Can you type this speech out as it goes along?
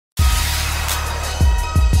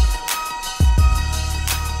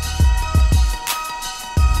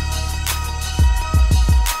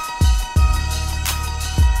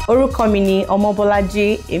Orúkọ mi ni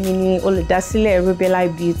Omobolaji, èmi ni olùdásílẹ̀ Rubella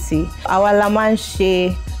Beauty. Àwa la máa ń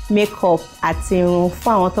ṣe makeup àti irun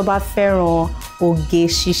fún àwọn tó bá fẹ́ràn oge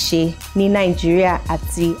ṣíṣe ní Nàìjíríà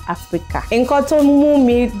àti Africa. Nǹkan tó mú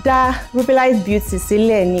mi dá Rubella Beauty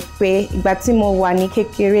sílẹ̀ ni pé ìgbà tí mo wà ní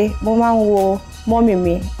kékeré, mo máa ń wo mọ́mì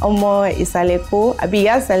mi, ọmọ ìsàlẹ̀ Èkó àbí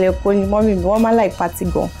ìyá ìsàlẹ̀ Èkó ni mọ́mì mi, wọ́n máa like party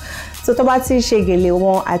gan. So tó bá ti ṣe gèlè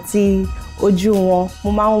wọn àti ojú wọn,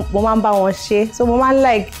 mo máa ń bá wọn ṣe. So mo máa ń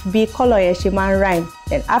like bí color yẹn ṣe máa ń rhyme.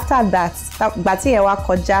 And after that, ìgbà tí yẹn wá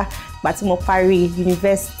kọjá, ìgbà tí mo parí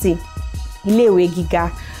university, iléèwé gíga,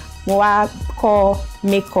 mo wá kọ́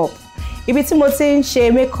makeup. Ibi tí mo ti ń ṣe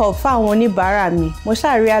makeup fún àwọn oníbàárà mi, mo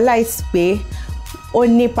ṣáà realize pé ó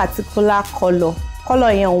ní particular color. Color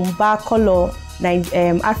yẹn ò ń bá color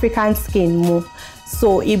African skin mu.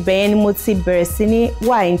 So ibẹ̀ yẹn ni mo ti bẹ̀rẹ̀ sí ní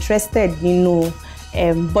wà interested nínú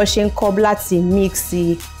bó ṣe ń kọ́ láti mix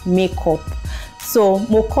makeup. So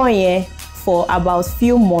mo kọ́ yẹn for about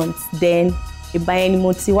few months, then ìgbà yẹn ni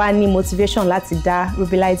mo ti wá ní motivation láti dá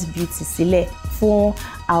Rubella Beauty sílẹ̀ fún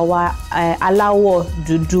àwa aláwọ̀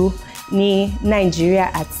dúdú ní Nàìjíríà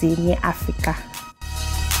àti ní Africa.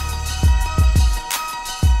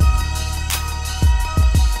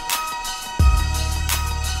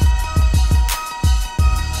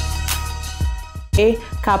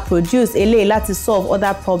 Ká produce eléyìí láti solve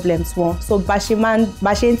other problems wọn. So bá ṣe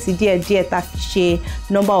ń tì díẹ̀díẹ̀ tá fi ṣe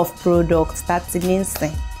number of products tá ti ní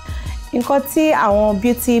sìn. Nǹkan tí àwọn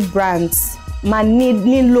beauty brands máa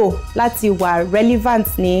nílò láti wà relevant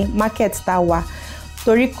ní market tá wà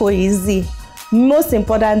torí kò easy. Most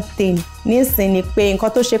important thing nísìn ni pé nǹkan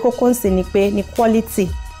tó ṣe kókó nísìn ni pé ní quality.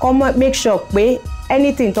 Kó make sure pé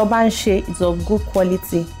anything tó bá ń ṣe is of good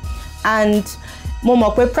quality. And mo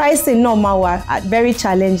mọ̀ pé pricing náà máa wà very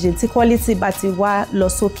challenging tí quality bá ti wá lọ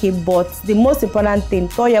sókè, but the most important thing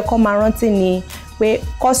tó yẹ kó máa rántí ni pé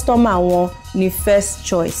customer wọn ni first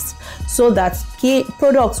choice, so that kí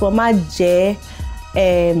products wọn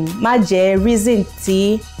má jẹ́ reason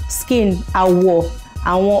tí skin àwọ̀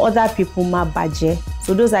àwọn other people máa bàjẹ́.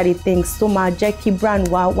 So those are the things tó máa jẹ́ kí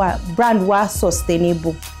brand wa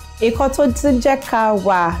sustainable. Nǹkan tó ti jẹ́ ká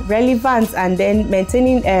wà relevant and then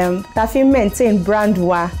maintaining ta fi maintain brand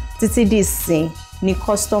wa títí di ìsìn ni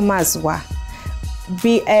customers wa.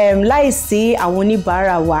 Bí láìsí àwọn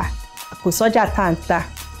oníbàárà wa kò sọ́jà tàǹtà,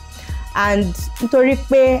 and nítorí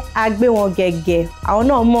pé a gbé wọn gẹ̀gẹ̀, àwọn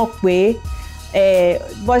náà mọ̀ pé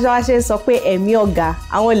bọ́jà ṣe sọ pé ẹ̀mí ọ̀gá,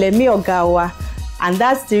 àwọn lẹ̀mí ọ̀gá wa, and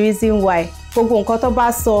that's the reason why gbogbo nǹkan tó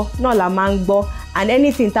bá sọ náà la máa ń gbọ́. And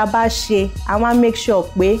anything tá bá ṣe, a máa make sure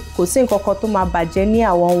pé kò sí nǹkan kan tó máa bàjẹ́ ní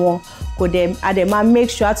àwọn wọn. A dẹ̀ máa make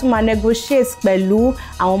sure a tún máa negotiate pẹ̀lú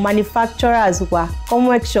àwọn manufacturers wa kó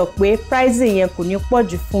make sure pé pricing yẹn kò ní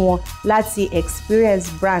pọ̀jù fún wọn láti experience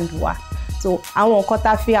brand wa. So àwọn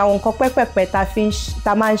nǹkan àwọn nǹkan pẹ́pẹ̀pẹ́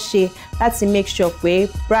tá máa ń ṣe láti make sure pé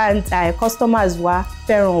brand customers wa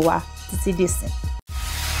fẹ́ràn wa títí dìsìn.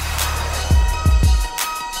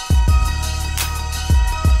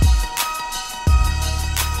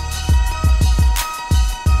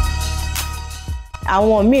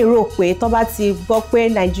 Àwọn míì rò pé tó bá ti gbọ́ pé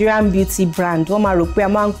Nigerian beauty brand, wọ́n máa rò pé a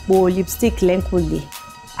máa ń po lipstick lẹ́ńkùlé,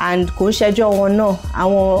 and kò ń ṣẹjọ́ wọn náà.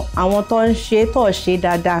 Àwọn tó ń ṣe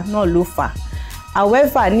dáadáa náà ló fà.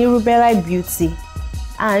 However, ní Rubella Beauty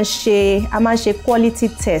a máa ń ṣe quality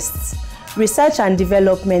tests. Research and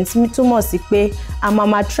development túmọ̀ sí pé a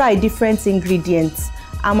máa try different ingredients.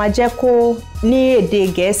 A máa jẹ́ kó ní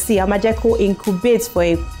èdè Gẹ̀ẹ́sì, a máa jẹ́ kó incubate for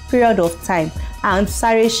a period of time and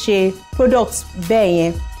sáré ṣe products bẹ́ẹ̀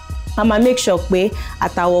yẹn. A máa make sure pé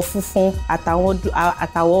àtàwọ̀ funfun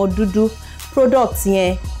àtàwọ̀ dúdú products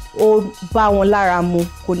yẹn ó bá wọn lára mu,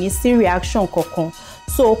 kò ní sí reaction kankan.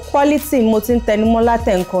 So quality mo ti ń tẹnumọ́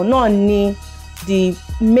látẹ̀ǹkan náà ni the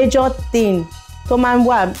major thing tó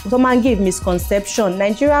máa ń give misconception.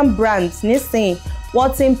 Nigerian brands nísìnyí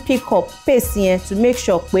wọ́n ti ń pick up pace yẹn to make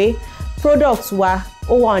sure pé products wa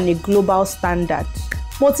ó wà on a global standard.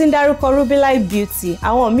 Mo ti ń dárúkọ Rubella Beauty,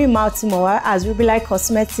 àwọn míì máa ti mọ̀ wá as Rubella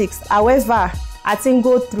Cosmetics. However, a ti ń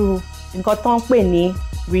go through nǹkan tó ń pè ní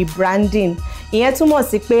rebranding. Ìyẹn túmọ̀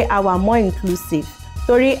sí pé a wà more inclusive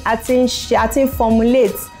torí a ti ń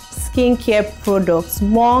formulate skincare products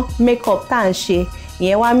mọ́ makeup tá à ń ṣe.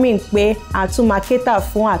 Ìyẹn wá mean pé a tún máa cater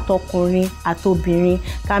fún àtọkùnrin àtobìnrin,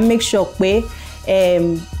 ká make sure pé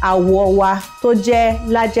àwọ̀ wa tó jẹ́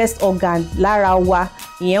largest organ lára wa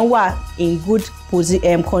ìyẹn wà in good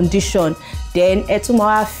condition. Then ẹ tún máa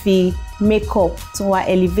wá fi makeup tún wá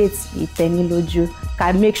elevate ìtẹ́nilójú,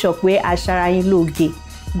 ká make sure pé aṣara yín lóge,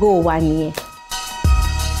 go wà nìyẹn.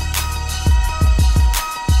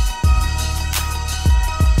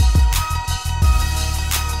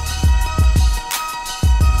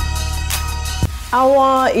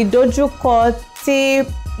 Àwọn ìdojúkọ tí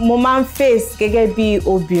mo máa ń face gẹ́gẹ́ bí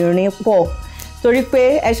obìnrin pọ̀ torí pé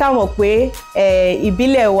ẹ ṣá mọ̀ pé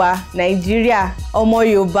ìbílẹ̀ wa Nàìjíríà ọmọ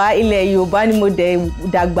Yorùbá ilẹ̀ Yorùbá ni mo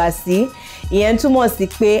dàgbà sí ìyẹn túmọ̀ sí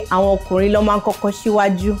pé àwọn ọkùnrin ló máa ń kọ́kọ́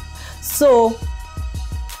síwájú so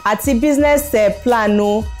àti business plan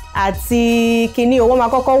o àti kíní owó máa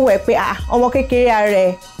kọ́kọ́ wẹ̀ pé ọmọ kékeré rẹ̀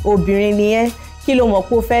obìnrin nìyẹn kí ló mọ̀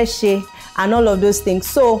pé ó fẹ́ ṣe and all of those things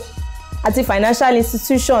so àti financial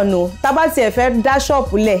institution o tá bá tiẹ̀ fẹ́ dá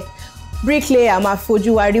ṣọ́ọ̀pù lẹ̀ bricklayer máa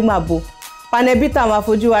fojú wa rí màbo panebita máa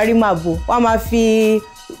fojú wa rí màbo wọ́n máa fi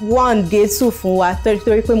 1 gé 2 fún wa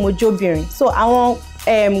torí pé mo jóbìnrin so àwọn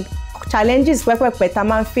challenges pẹ́pẹ́pẹ́ tá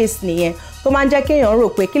máa ń face nìyẹn tó máa ń jẹ́ kéèyàn rò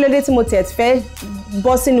pé kí ló dé tí mo tiẹ̀ fẹ́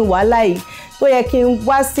bọ́ sínú wàhálà yìí tó yẹ kí n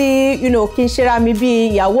wá sí kí n ṣera mi bí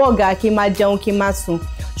ìyàwó ọ̀gá kí n máa jẹun kí n máa sùn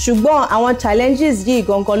ṣùgbọ́n àwọn challenges yìí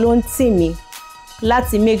gangan ló ń tì mí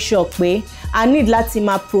láti make sure pé I need láti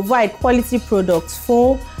máa provide quality products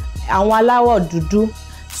fún àwọn aláwọ̀ dúdú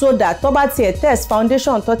so that tó bá tiẹ̀ test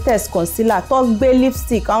foundation tó test concealer tó gbé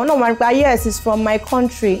lipstick àwọn náà máa ń pa yes it's from my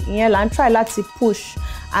country ìyẹn là ń try láti push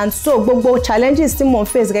and so gbogbo challenges tí mo ń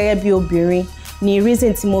face gẹ́gẹ́ bí obìnrin ni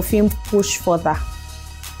reason tí mo fi ń push further.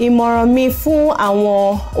 Ìmọ̀ràn mi fún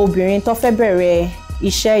àwọn obìnrin tó fẹ́ bẹ̀rẹ̀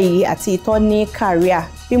iṣẹ́ yìí àti ìtọ́ ní career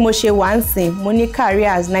bí mo ṣe wà ń sìn mo ní career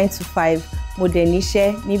as 9 to 5 mo dẹ̀ níṣẹ́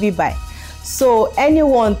níbí báyìí so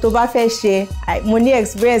anyone tó bá fẹ́ ṣe mo ní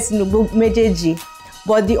experience nínú méjèèjì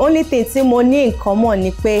but the only thing tí mo ní in common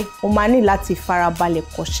ni pé mo máa ní láti farabalẹ̀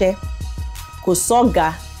kọ́ṣẹ́ kò sọ́gà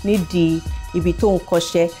nídìí ibi tó ń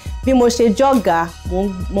kọ́ṣẹ́ bí mo ṣe jọ́gà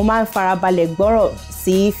mo máa ń farabalẹ̀ gbọ́rọ̀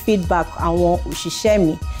sí feedback àwọn òṣìṣẹ́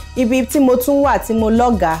mi ibi tí mo tún wà tí mo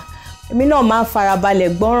lọ́gàá èmi náà máa ń farabalẹ̀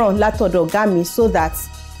gbọ́ràn látọ̀dọ̀ ọ̀gá mi so that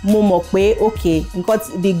mo mọ̀ pé okay nǹkan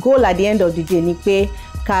the goal at the end of the day ni pé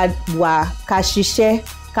ká ṣiṣẹ́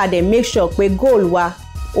ká dẹ̀ make sure pé goal wa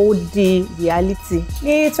ó di reality.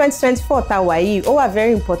 Ní 2024 tá wà yìí ó wà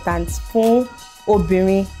very important fún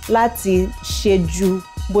obìnrin láti ṣe ju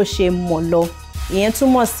bó ṣe mọ̀ lọ ìyẹn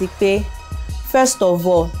túmọ̀ sí pé first of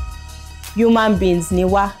all human beings ni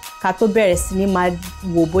wá ká tó bẹ̀rẹ̀ sí ní máa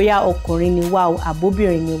wò bóyá ọkùnrin ni wá o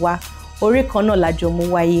àbóbìnrin ni wá orí kan náà lájọ mú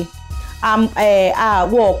wáyé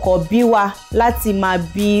àwọ̀ ọkọ̀ bí wa láti máa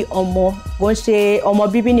bí ọmọ bó ń ṣe ọmọ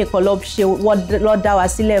bíbí nìkan ló dá wa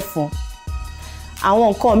sílẹ̀ fún àwọn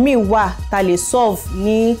nǹkan míì wà tá lè solve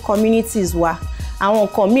ní communities wa àwọn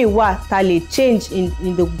nǹkan míì wà tá lè change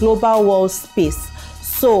in the global world space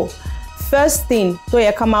so first thing tó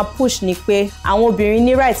yẹ ká máa push ni pé àwọn obìnrin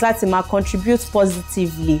ní right láti máa contribute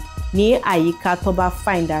positively ní àyíká tó bá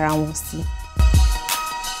find ara wọn sí.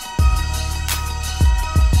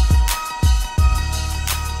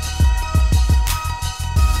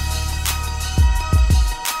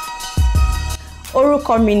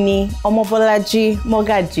 Orúkọ mi ni Omobolaji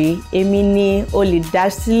Mogaji èmi ni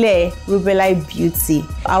olùdásílẹ̀ Rubelai Beauty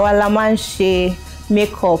àwa la máa ń ṣe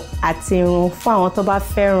makeup àti irun fún àwọn tó bá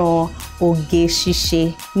fẹ́ràn oge ṣíṣe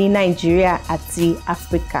ní Nàìjíríà àti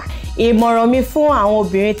Africa. Ìmọ̀ràn mi fún àwọn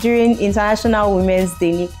obìnrin during International Women's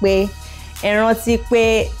Day ni pé ẹ rántí pé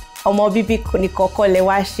ọmọ bíbí nìkan kọ́ lẹ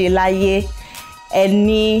wá ṣe láyé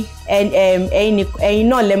ẹ̀yin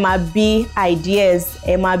náà lè máa bí ideas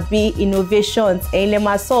ẹ máa bí innovations ẹ̀yin lè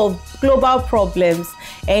máa solve global problems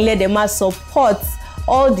ẹ̀yin lè dẹ̀ máa support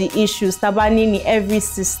all the issues tá bá ní ní every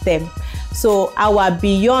system so our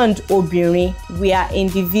beyond obìnrin we are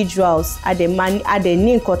individuals a dẹ̀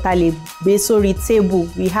ní nǹkan tá lè gbé sórí table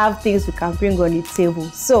we have things we can bring on the table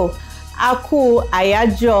so a kú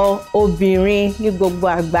àyájọ́ obìnrin ní gbogbo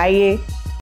àgbáyé.